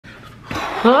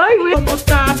Ay, güey. ¿Cómo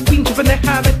estás, pinche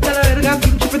pendeja? Vete a la verga,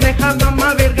 pinche pendeja,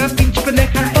 mamá verga, pinche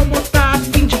pendeja. ¿Cómo estás,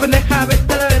 pinche pendeja?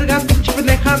 Vete a la verga, pinche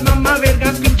pendeja, mamá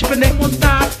verga, pinche pendeja. ¿Cómo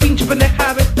estás, pinche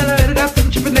pendeja? Vete a la verga,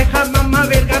 pinche pendeja, mamá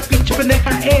verga, pinche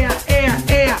pendeja. Ea, ea,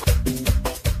 ea.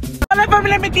 Hola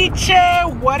familia metiche,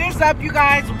 what is up you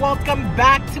guys? Welcome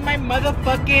back to my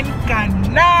motherfucking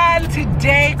canal.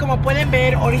 Today, como pueden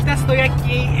ver, ahorita estoy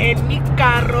aquí en mi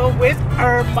carro with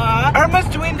Irma. Irma's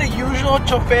doing the usual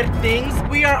chofer things.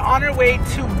 We are on our way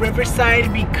to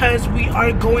Riverside because we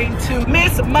are going to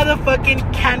Miss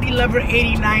Motherfucking Candy Lover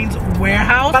 89's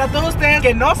warehouse. Para todos ustedes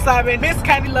que no saben, Miss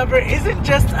Candy Lover isn't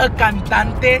just a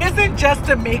cantante, isn't just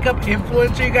a makeup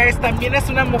influencer, you guys. También es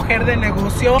una mujer de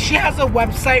negocio. She has a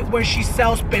website where she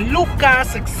sells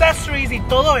pelucas, accessories, y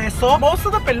todo eso. Most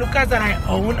of the pelucas that I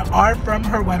own are from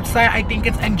her website. I think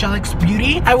it's Angelic's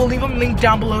Beauty. I will leave them linked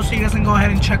down below so you guys can go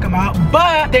ahead and check them out.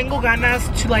 But tengo ganas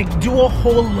to like do a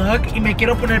whole look y me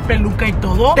quiero poner peluca y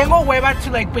todo. Tengo hueva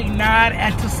to like peinar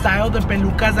and to style the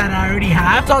pelucas that I already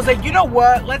have. So I was like, you know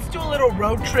what? Let's do a little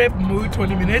road trip, mood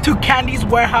 20 minutes, to Candy's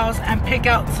warehouse and pick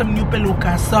out some new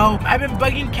pelucas. So I've been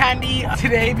bugging Candy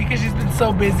today because she's been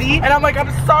so busy. And I'm like,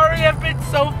 I'm sorry if it's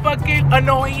so fucking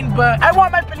annoying, but I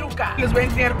want my peluca. Les voy a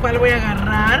enseñar cuál voy a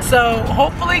agarrar. So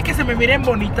hopefully que se me miren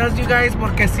bonitas, you guys,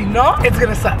 porque si no, it's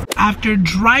gonna suck. After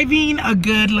driving a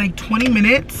good like 20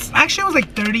 minutes, actually it was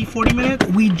like 30-40 minutes,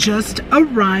 we just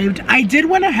arrived. I did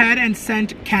went ahead and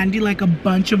sent Candy like a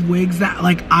bunch of wigs that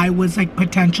like I was like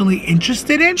potentially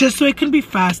interested in, just so it can be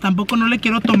fast. Tampoco no le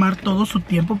quiero tomar todo su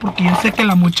tiempo porque yo sé que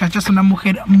la muchacha es una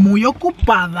mujer muy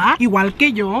ocupada, igual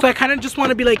que yo. So I kind of just want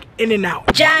to be like in and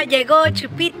out. Ya llegó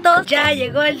Chupito, ya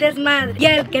llegó el desmadre. Y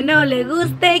el que no le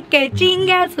guste, que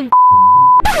chinga su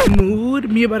mood.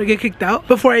 Me about to get kicked out.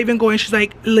 Before I even go in, she's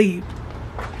like, leave.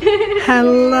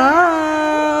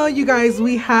 Hello, you guys.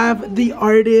 We have the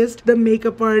artist, the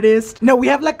makeup artist. No, we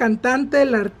have la cantante,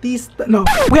 la artista. No,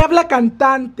 we have la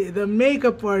cantante, the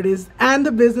makeup artist, and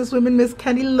the businesswoman, Miss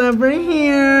Candy Lover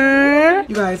here.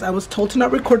 You guys, I was told to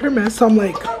not record her mess, so I'm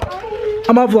like,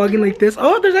 I'm not vlogging like this.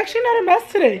 Oh, there's actually not a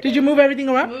mess today. Did you move everything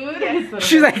around?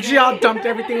 She's like, she all dumped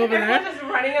everything over there.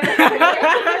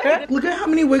 Look at how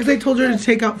many wigs I told her to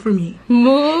take out for me.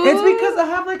 It's because I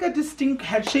have like a distinct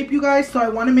head shape, you guys, so I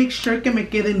want to make sure que me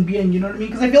queden bien, you know what I mean?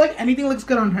 Because I feel like anything looks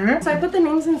good on her. So I put the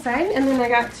names inside, and then I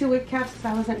got 2 wig caps because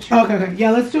I wasn't sure. Okay, okay.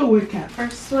 Yeah, let's do a wig cap.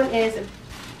 First one is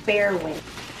Bear Wig.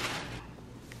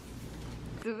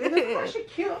 It's actually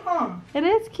cute, huh? It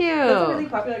is cute. It's a really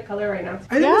popular color right now.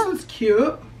 I think this one's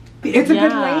cute. It's a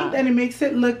good length and it makes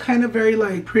it look kind of very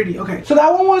like pretty. Okay, so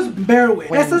that one was Bear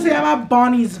Wig. Esta se llama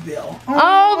Bonniesville.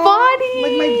 Oh, Baddie!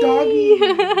 Like my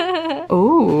doggy.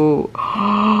 Ooh.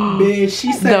 Bitch,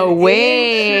 she said the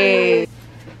way.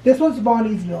 This one's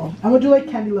Bonniesville. I'm gonna do like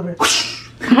Candy Lover.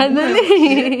 Oh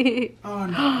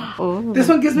no. Oh. This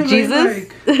one gives me Jesus. Very,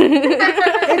 like,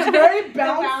 it's very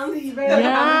bouncy. Very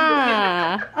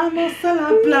Yeah. Vamos a la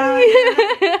playa.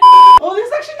 Oh, this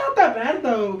is actually not that bad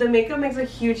though. The makeup makes a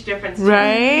huge difference.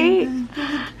 Right?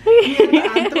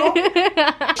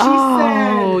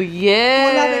 Oh,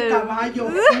 yes.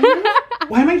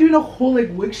 Why am I doing a whole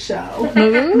like wig show?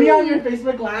 Me on your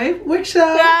Facebook Live wig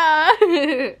show. Yeah.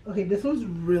 Okay, this one's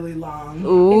really long.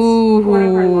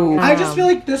 Ooh. I just feel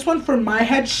like this one for my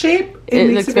head shape,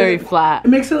 it looks very flat. It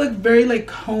makes it look very like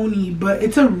coney, but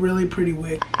it's a really pretty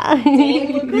wig.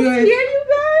 You guys.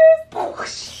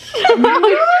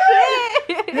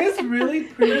 It's really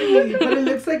pretty, but it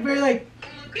looks like very like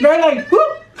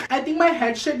whoop. I think my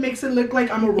head shape makes it look like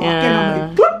I'm a rocket. Yeah. I'm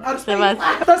like whoop.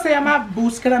 Esta se llama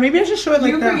búsqueda. Maybe I should show it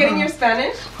like that. You're forgetting your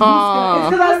Spanish? Búsqueda. It's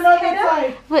because I don't know if it's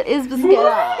like. What is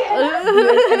búsqueda?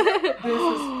 This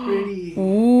is pretty.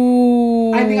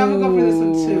 Ooh. I think I'm gonna go for this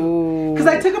one too. Because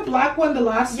I took a black one the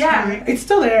last time. It's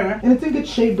still there. And it's in good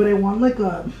shape, but I want like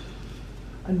a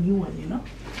new one, you know?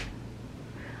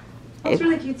 It's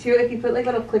really cute too if you put like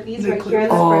little clippies right here in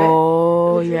the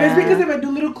Oh, yeah. It's because if I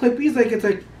do little clippies, like it's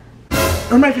like.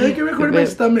 Or I feel like you're recording my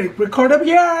stomach. Record up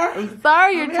here. I'm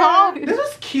sorry, you're tall. This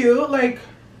is cute, like,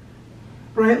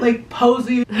 right, like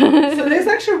posing. So this is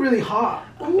actually really hot.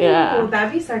 Ooh, Yeah.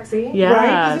 that'd be sexy. Yeah.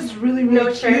 Right? This is really, really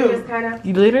No shirt, cute. just kind of.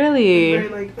 Literally. Very,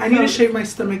 like, I need to shave my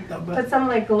stomach though, but Put some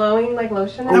like glowing like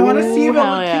lotion on I want to see if it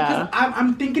hell looks cute yeah. because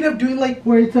I'm thinking of doing like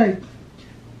where it's like.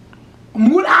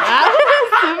 Mood.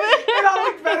 It'll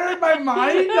look better in my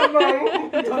mind.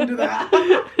 No, don't do that.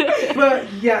 But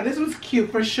yeah, this one's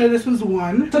cute for sure. This one's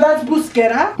one. So that's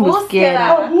búsqueda.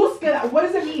 Búsqueda. Oh, búsqueda. What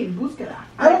does it mean? Búsqueda.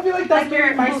 I don't feel like that's like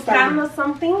you're my style. buscando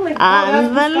something like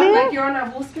Ándale. you're on a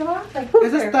búsqueda. Like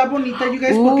Esa está bonita, you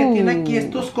guys, porque tiene aquí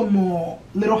estos como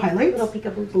little highlights. little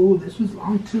peekaboos. Oh, this one's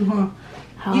long too, huh?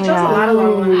 Hell You chose a lot of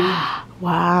long ones.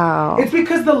 Wow. It's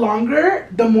because the longer,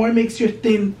 the more it makes your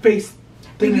thin face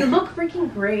thinner. You look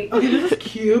freaking great. Okay, this is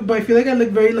cute, but I feel like I look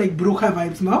very like bruja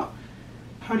vibes, no?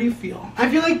 How do you feel? I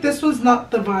feel like this was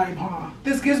not the vibe, huh?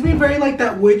 This gives me very like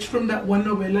that witch from that one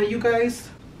novela, you guys.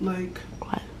 Like,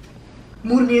 What?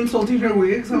 Mooney insulting her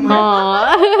wigs. I'm like,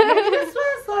 Aww. maybe this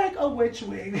was like a witch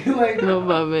wig. Like, No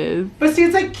mames. but see,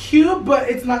 it's like cute, but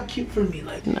it's not cute for me.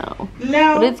 Like, No.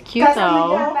 no. But it's cute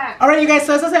though. Alright, you guys,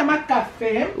 so this se llama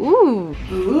café. Ooh.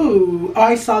 Ooh, oh,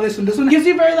 I saw this one. This one gives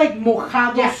you very like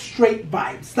mojado Yeah. straight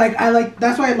vibes. Like, I like,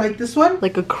 that's why I like this one.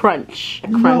 Like a crunch.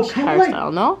 No, Crunch kinda like-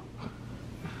 hairstyle, no?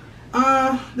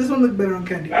 This one looked better on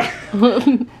Candy.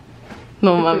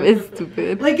 No mames, it's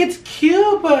stupid. Like, it's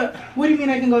cute, but what do you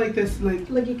mean I can go like this? Like,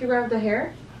 Like you could grab the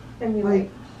hair and be like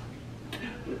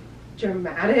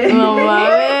dramatic. No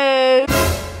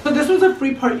mames. so this was a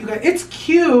free part, you guys. It's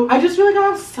cute. I just feel like I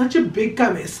have such a big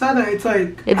cabeza that it's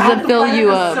like It I have doesn't to fill find you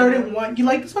a up. certain one. You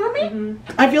like this one on me?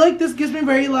 I feel like this gives me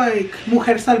very like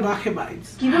mujer salvaje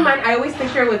vibes. Keep in mind, I always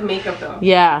picture it with makeup though.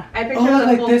 Yeah. I picture Oh, the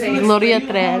like full this face. one. Gloria you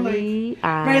know, Trevi.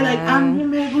 Very like a mí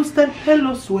me gusta el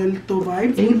pelo suelto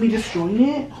vibes. With me destroying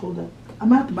it. Hold up. I'm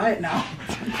gonna have to buy it now.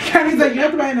 Candy's like, you have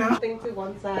to buy it now. Thing to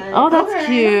one side. Oh, that's Okay.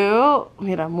 cute.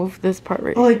 Mira, move this part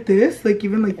right. Oh, like this? Like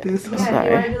even like this? Yeah, if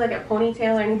you want to do like a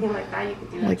ponytail or anything like that, you could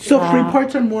do that. Like too. So free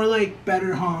parts are more like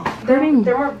better, huh? They're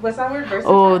more, what's that word?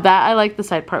 Versatile? Oh, that I like the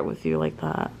side part with you like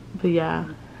that. But yeah.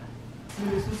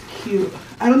 This is cute.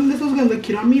 I don't think this one's gonna look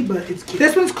cute on me, but it's cute.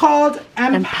 This one's called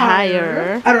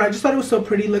Empire. I don't know, I just thought it was so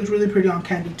pretty. It looked really pretty on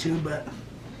Candy too, but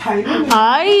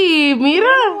Ay, mira.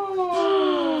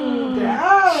 Oh,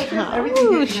 yeah, everything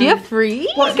Ooh, is she a nice. freak.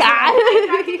 What's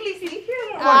Practically see here.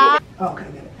 Oh, okay,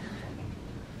 I get it.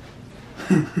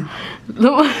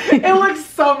 It looks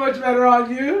so much better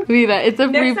on you. Mira, it's a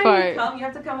free Next time you part. come, you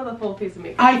have to come with a full face of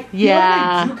makeup. I feel Yeah. like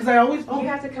I do because I always. You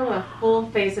have to come with a full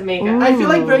face of makeup. I feel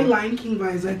like very Lion King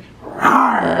vibes, like.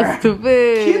 That's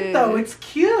stupid. Cute though, it's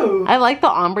cute. I like the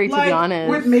ombre to like, be honest.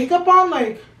 with makeup on,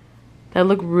 like That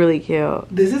look really cute.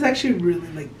 this is actually really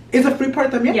like. It's a free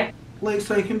part también. Yeah. Like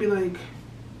so, I can be like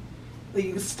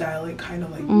you can style it kind of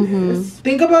like this.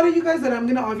 Think about it, you guys. That I'm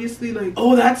gonna obviously like.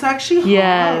 Oh, that's actually hot.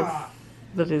 Yes.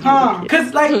 That is Huh? really cute.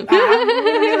 Cause like,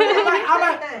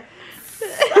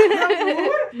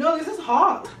 no, this is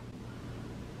hot.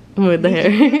 With the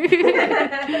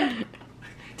hair.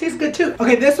 Tastes good too.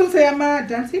 Okay, this one's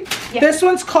dancing. Yeah. This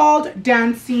one's called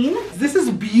Dancing. This is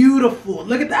beautiful.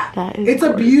 Look at that. That is it's a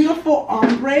gorgeous. beautiful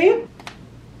ombre.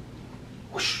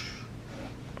 Whoosh.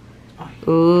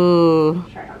 Ooh.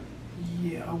 Try it on.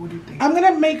 Yeah, what do you think? I'm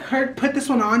gonna make her put this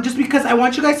one on just because I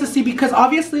want you guys to see, because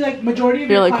obviously like majority of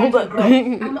You're your like, hold clients up. are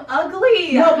girls. I'm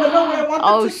ugly. No, but no, what I want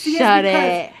them Oh, to see shut is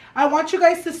because it. I want you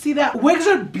guys to see that wigs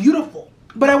are beautiful.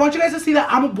 But I want you guys to see that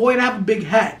I'm a boy and I have a big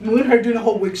head. Me and her doing a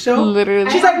whole wig show. Literally.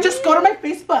 She's like, just go to my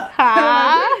Facebook.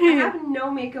 I Huh? have no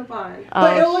makeup on. But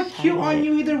Oh, it'll look cute on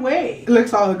you either way. It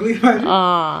looks all ugly.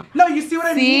 Uh, No, you see what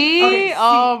I mean? see? Okay,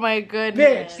 Oh my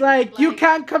goodness. bitch, like you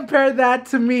can't compare that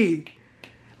to me.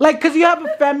 Like, cause you have a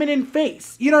feminine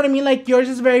face. You know what I mean? Like yours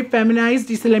is very feminized.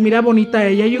 Y se le mira bonita a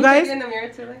ella, you guys. In the mirror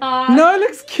too. Like, No, it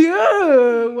looks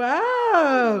cute.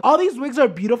 Wow. All these wigs are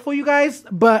beautiful, you guys,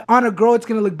 but on a girl, it's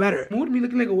gonna look better. Would me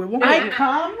looking like a huevo? I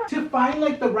come to find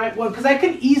like the right one because I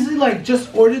can easily like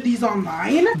just order these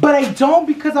online, but I don't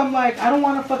because I'm like, I don't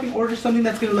want to fucking order something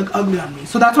that's gonna look ugly on me.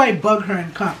 So that's why I bug her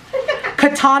and come.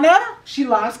 Katana, she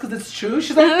laughs because it's true.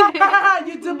 She's like,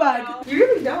 you do bug. you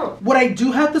really don't. What I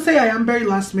do have to say, I am very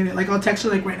last minute. Like, I'll text her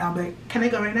like right now, like, can I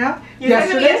go right now?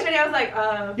 Yesterday I was like,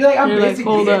 You're like, I'm You're like, busy,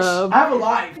 hold bitch. up. I have a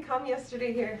life. come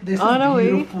yesterday here. This Oh, is no way.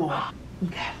 beautiful.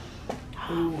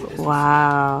 Ooh, this is-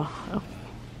 Wow.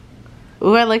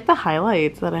 Ooh, I like the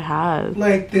highlights that it has.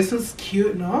 Like, this is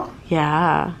cute, no?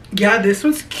 Yeah. Yeah, this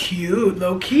one's cute,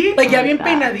 low-key. Like, ya bien that.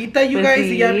 peinadita, you guys.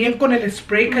 Y ya bien con el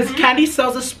spray. Because Candy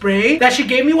sells a spray that she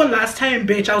gave me one last time,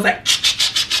 bitch. I was like...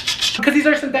 Because these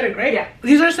are synthetic, right? Yeah.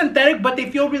 These are synthetic, but they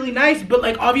feel really nice. But,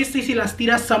 like, obviously, si las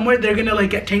tiras somewhere, they're gonna,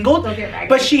 like, get tangled. They'll get raggedy.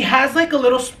 But she has, like, a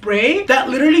little spray that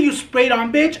literally you spray it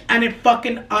on, bitch, and it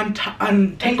fucking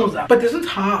untangles them. But this one's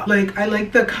hot. Like, I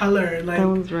like the color. Like... That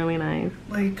one's really nice.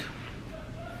 Like...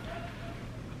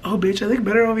 Oh, bitch, I look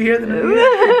better over here than over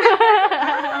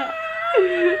here.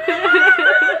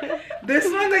 This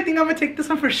one, I think I'm gonna take this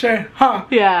one for sure. Huh?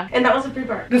 Yeah. And that was a free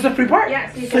part. This is a free part?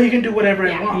 Yeah, So you can do whatever I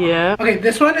Yeah. want. Yeah. Okay,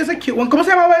 this one is a cute one. ¿Cómo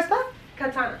se llamaba esta?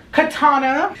 Katana.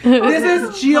 Katana. This is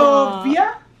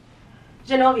Genovia.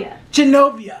 Genovia.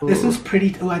 Genovia. This one's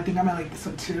pretty. Oh, I think I might like this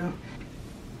one too.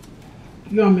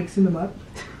 You are mixing them up.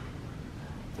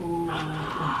 Ooh.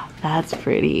 That's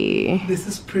pretty. This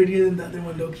is prettier than the other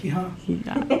one, low-key, huh?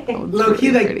 Yeah.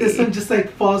 Low-key, like pretty. This one just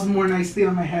like falls more nicely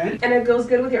on my head. And it goes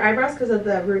good with your eyebrows because of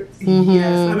the roots.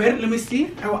 Yes. A ver, let me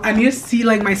see. I need to see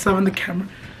like myself on the camera.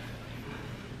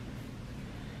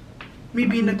 Me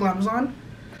being the gloves on.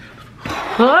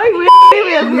 Ay, güey,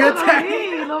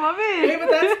 no mames. Hey, but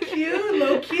that's cute,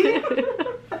 low-key.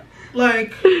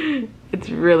 Like, it's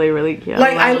really cute.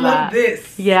 Like, I love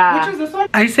this. Yeah. Which is this one?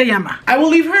 Ahí se llama. I will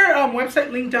leave her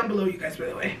website link down below, you guys, by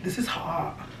the way. This is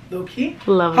hot. Low-key.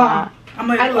 Love that. I'm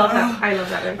like, I love that. I love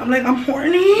that. I'm like, I'm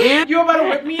horny. You about to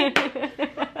whip me?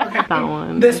 Okay. That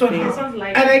one. This one. This one's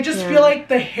light. And I just feel like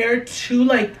the hair too,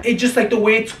 like, it just like the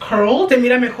way it's curled. Te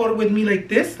mira mejor with me like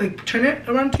this. Like, turn it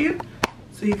around to you.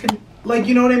 So you can, like,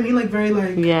 you know what I mean? Like, very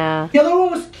like. Yeah. The other one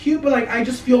was cute, but like, I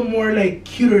just feel more like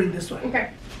cuter in this one.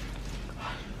 Okay.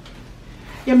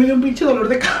 Ya me dio un pinche dolor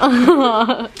de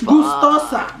cabeza.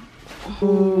 Gustosa.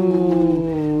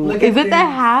 Ooh. Look Is at it the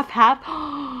half?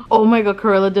 Oh my god,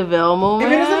 Cruella de Vil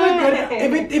moment. If it doesn't look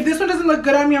good, if this one doesn't look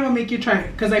good on me, I'm gonna make you try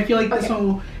it. Because I feel like this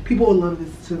one, people will love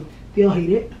this too. They'll hate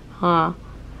it. Huh.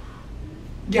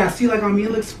 Yeah, see, like on me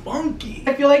it looks funky.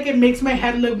 I feel like it makes my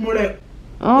head look more like,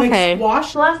 okay. like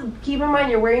squash. Plus, keep in mind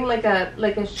you're wearing like a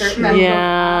shirt. That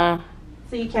Yeah.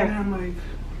 so you And can't. I'm like,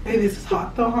 hey, this is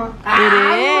hot though, huh? It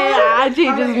is. I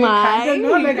changed his mind.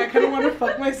 No, like I kind of want to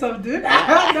fuck myself, dude.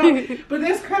 No, but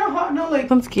this kind of hot, no, like.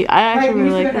 That's cute. I actually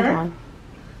really like this her? one.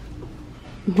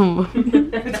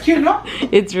 It's cute, no?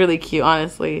 It's really cute,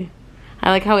 honestly.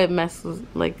 I like how it messes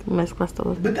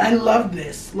todo. But I love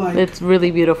this. Like, It's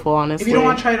really beautiful, honestly. if you don't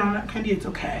want to try it on, Candy, it's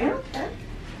okay.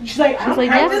 She's like, She's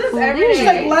like, yes, She's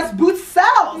like, let's boost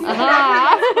sales.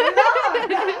 Uh-huh.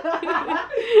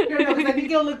 I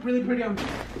think it'll look really pretty on me.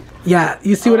 Yeah,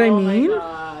 you see what I mean? Oh my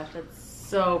gosh, that's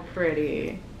so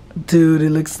pretty. Dude,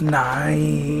 it looks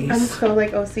nice. I'm so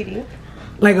like OCD.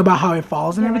 Like about how it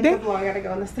falls and everything. Like, I gotta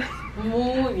go on this stuff.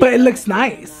 But it looks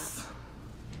nice.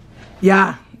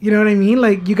 Yeah, you know what I mean?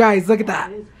 Like, you guys, look at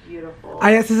that. It's beautiful.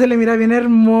 Ay, así se le mira bien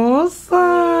hermosa.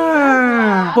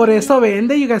 Por eso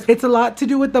vende, you guys. It's a lot to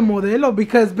do with the modelo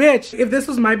because, bitch, if this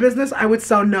was my business, I would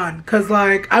sell none. Because,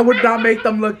 like, I would not make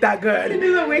them look that You good.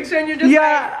 do the wig show and you're just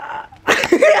Yeah.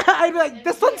 I'd be like,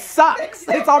 this one sucks.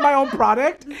 It's all my own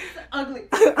product. ugly.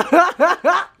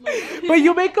 But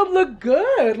you make them look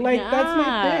good. Like, that's my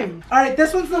Yeah. thing. Alright,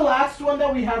 this one's the last one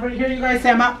that we have right here, you guys.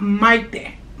 Se llama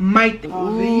Maite. Maite.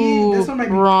 Oh, this one might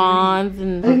be bronze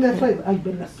pretty. I and... think that's like, ay,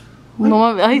 goodness. No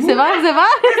mames. Ay, se va, se va.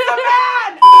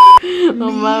 It's No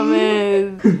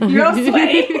mames. You're all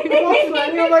sweaty.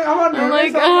 I'm like, I'm on I'm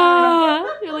like,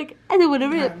 you're like, I do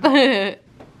whatever.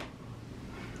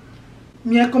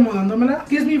 Me acomodándomela.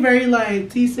 Gives me very like,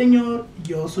 sí señor,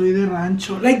 yo soy de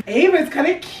rancho. Like, hey, but it's kind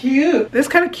of cute. It's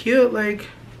kind of cute, like.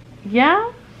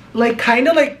 Yeah? Like, kind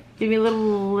of like. Give me a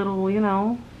little, you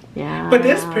know. Yeah. But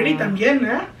this pretty también,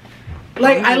 eh?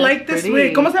 Like, I like this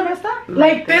wig. ¿Cómo se llama esta?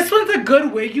 Like, this one's a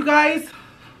good wig, you guys.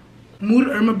 Mood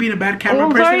Irma being a bad camera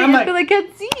person. Sorry, I'm I like, feel like I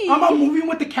can't see. I'm moving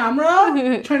with the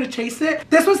camera, trying to chase it.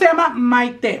 This one se llama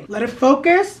Maite. Let it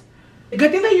focus.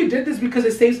 Good thing that you did this because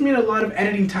it saves me a lot of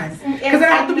editing time. Because I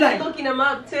have to be like, looking them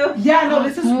up too. yeah, no,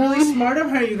 this is really smart of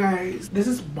her, you guys. This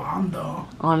is bomb though.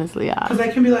 Honestly, yeah. Because I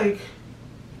can be like,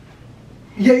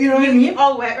 yeah, you know what I mean?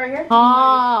 All wet right here.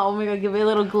 Oh my god, give me a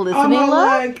little I'm glistening all look.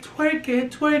 like, twerk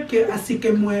it, así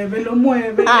que muévelo,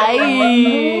 muévelo.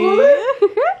 Ay.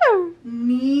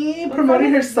 Me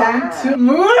promoting her song too.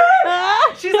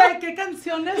 She's like, ¿qué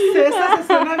canción es esa? Se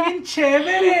suena bien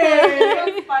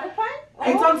chévere. Spotify?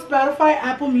 It's on Spotify,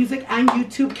 Apple Music, and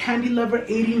YouTube. Candy Lover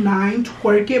 89.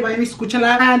 Twerk it. Vayan y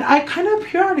escúchala. And I kind of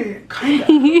appear on it. Kind of.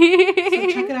 So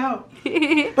check it out.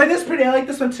 But it's pretty. I like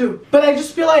this one too. But I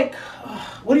just feel like,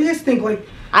 what do you guys think? Like,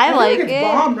 I feel like it's it.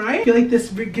 bomb, right? I feel like this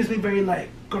gives me very like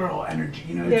girl energy.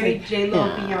 You know? It's Very like, J-Lo,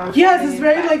 Beyonce. yes, it's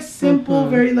very like simple,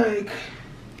 very like.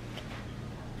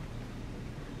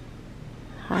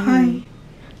 Hi.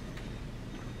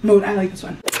 Mood, I like this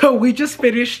one. So we just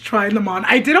finished trying them on.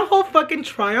 I did a whole fucking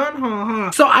try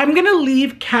on, So I'm gonna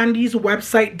leave Candy's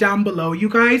website down below, you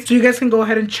guys. So you guys can go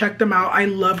ahead and check them out. I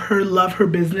love her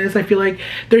business. I feel like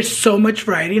there's so much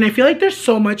variety and I feel like there's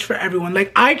so much for everyone.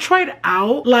 Like I tried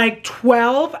out like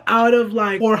 12 out of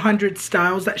like 400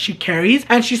 styles that she carries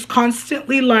and she's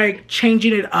constantly like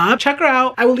changing it up. Check her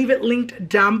out. I will leave it linked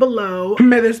down below.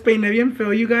 Me despeiné bien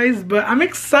feo, you guys, but I'm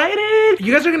excited.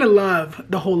 You guys are gonna love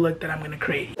the whole look that I'm gonna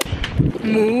create.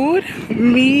 Mood.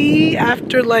 Me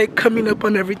after like coming up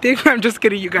on everything. I'm just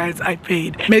kidding, you guys. I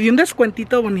paid. Me dio un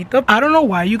descuentito bonito. I don't know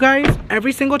why, you guys.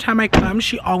 Every single time I come,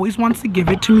 she always wants to give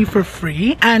it to me for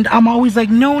free. And I'm always like,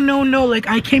 no, no, no. Like,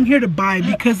 I came here to buy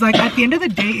because like at the end of the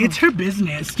day, it's her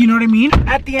business. You know what I mean?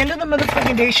 At the end of the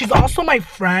motherfucking day, she's also my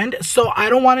friend. So I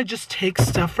don't want to just take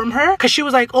stuff from her. Because she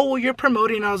was like, oh, well, you're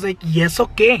promoting. I was like, yes,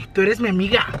 okay. Tú eres mi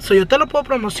amiga. So yo te lo puedo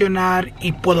promocionar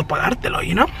y puedo pagártelo,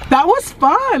 you know? That was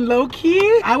fun,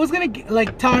 low-key. I was gonna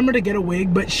like tell her to get a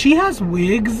wig, but she has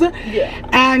wigs. Yeah.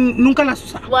 And nunca las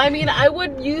usa. Well, I mean, I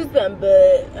would use them,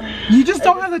 but you just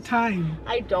don't have the time.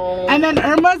 I don't. And then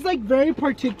Irma's like very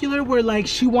particular where like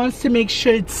she wants to make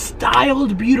sure it's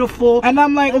styled beautiful. And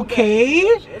I'm like, okay.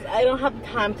 I don't have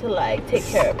time to like take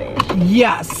care of it.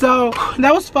 Yeah, so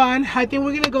that was fun. I think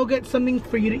we're gonna go get something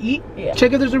for you to eat. Yeah.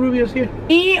 Check if there's a Rubio's here.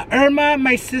 Me, Irma,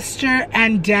 my sister,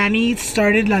 and Danny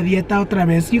started la dieta otra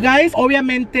vez. You guys,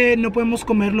 obviamente no podemos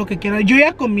comer lo que quiera. Yo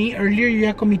ya comí earlier. Yo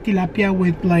ya comí tilapia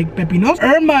with like pepinos.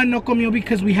 Irma no comió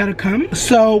because we had to come.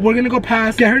 So we're gonna go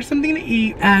past, get her something to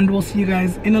eat, and we'll see you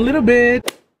guys in a little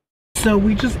bit. So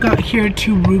we just got here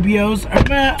to Rubio's.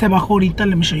 Irma se bajó ahorita.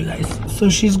 Let me show you guys. So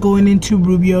she's going into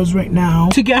Rubio's right now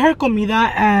to get her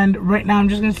comida, and right now I'm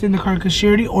just gonna sit in the car because she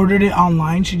already ordered it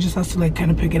online. She just has to like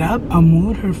kind of pick it up.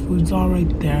 Mood, her food's all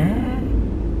right there.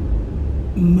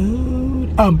 Mood.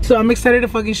 So I'm excited to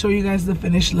fucking show you guys the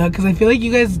finished look because I feel like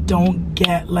you guys don't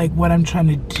get like what I'm trying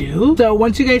to do. So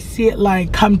once you guys see it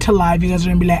like come to life, you guys are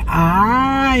gonna be like,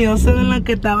 ah, yo sé de lo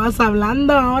que estabas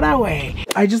hablando ahora, wey.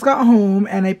 I just got home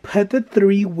and I put the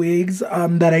 3 wigs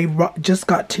that I just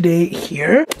got today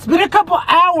here. It's been a couple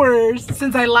hours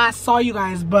since I last saw you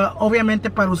guys, but obviamente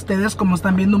para ustedes como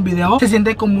están viendo un video se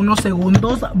siente como unos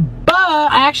segundos. But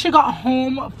I actually got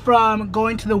home from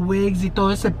going to the wigs y todo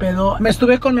ese pedo. Me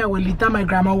estuve con mi abuelita. My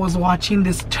grandma was watching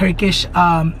this Turkish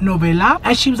novela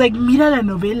and she was like, mira la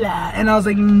novela, and I was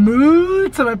like,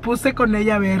 mood. So me puse con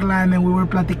ella a verla and then we were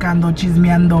platicando,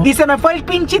 chismeando y se me fue el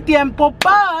pinche tiempo.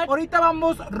 But ahorita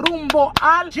vamos rumbo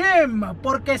al gym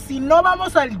porque si no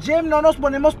vamos al gym no nos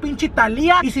ponemos pinche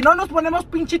Italia, y si no nos ponemos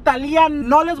pinche Italia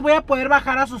no les voy a poder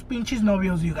bajar a sus pinches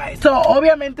novios, you guys. So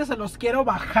obviamente se los quiero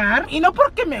bajar y no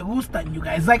porque me gustan, you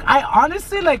guys. Like I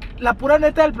honestly, like la pura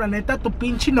neta del planeta, tu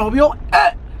pinche novio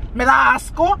me da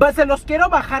asco, but se los quiero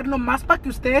bajar nomás para que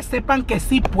ustedes sepan que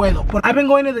sí puedo. But I've been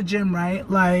going to the gym, right?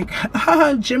 Like,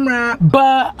 gym rat.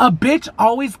 But a bitch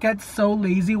always gets so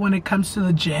lazy when it comes to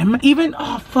the gym. Even,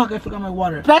 oh fuck, I forgot my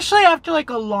water. Especially after like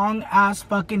a long ass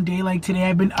fucking day like today,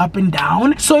 I've been up and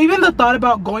down. So even the thought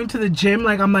about going to the gym,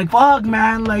 like I'm like, fuck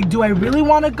man, like do I really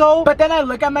want to go? But then I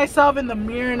look at myself in the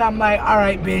mirror and I'm like,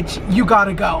 alright bitch, you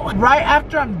gotta go. Right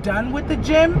after I'm done with the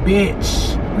gym,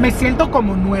 bitch, me siento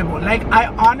como nuevo. Like I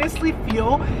honestly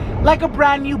feel like a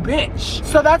brand new bitch.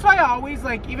 So that's why I always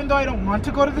like, even though I don't want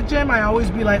to go to the gym, I always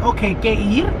be like, okay, ¿qué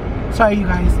ir? Sorry you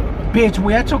guys, bitch,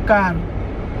 voy a chocar.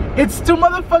 It's too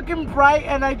motherfucking bright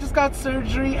and I just got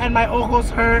surgery and my ojos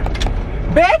hurt.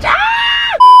 Bitch,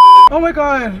 ah! Oh my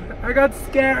god, I got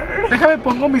scared. Déjame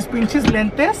pongo mis pinches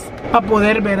lentes para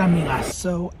poder ver, amigas.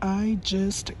 So I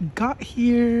just got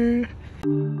here.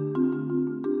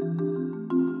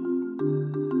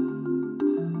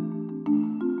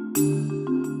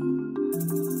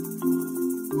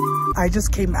 I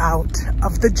just came out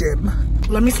of the gym.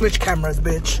 Let me switch cameras,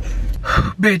 bitch.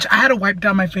 Bitch, I had to wipe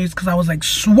down my face because I was like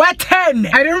sweating.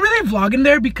 I didn't really vlog in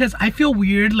there because I feel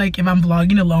weird like if I'm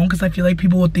vlogging alone because I feel like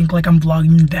people would think like I'm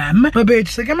vlogging them. But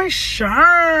bitch, look at my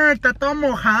shirt. Está toda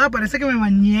mojada. Parece que me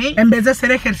bañé en vez de hacer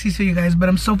ejercicio, you guys. But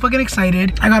I'm so fucking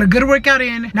excited. I got a good workout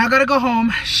in. Now I gotta go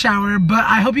home, shower. But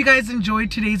I hope you guys enjoyed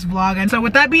today's vlog. And so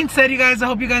with that being said, you guys, I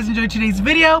hope you guys enjoyed today's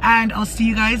video. And I'll see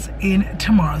you guys in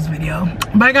tomorrow's video.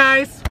 Bye, guys.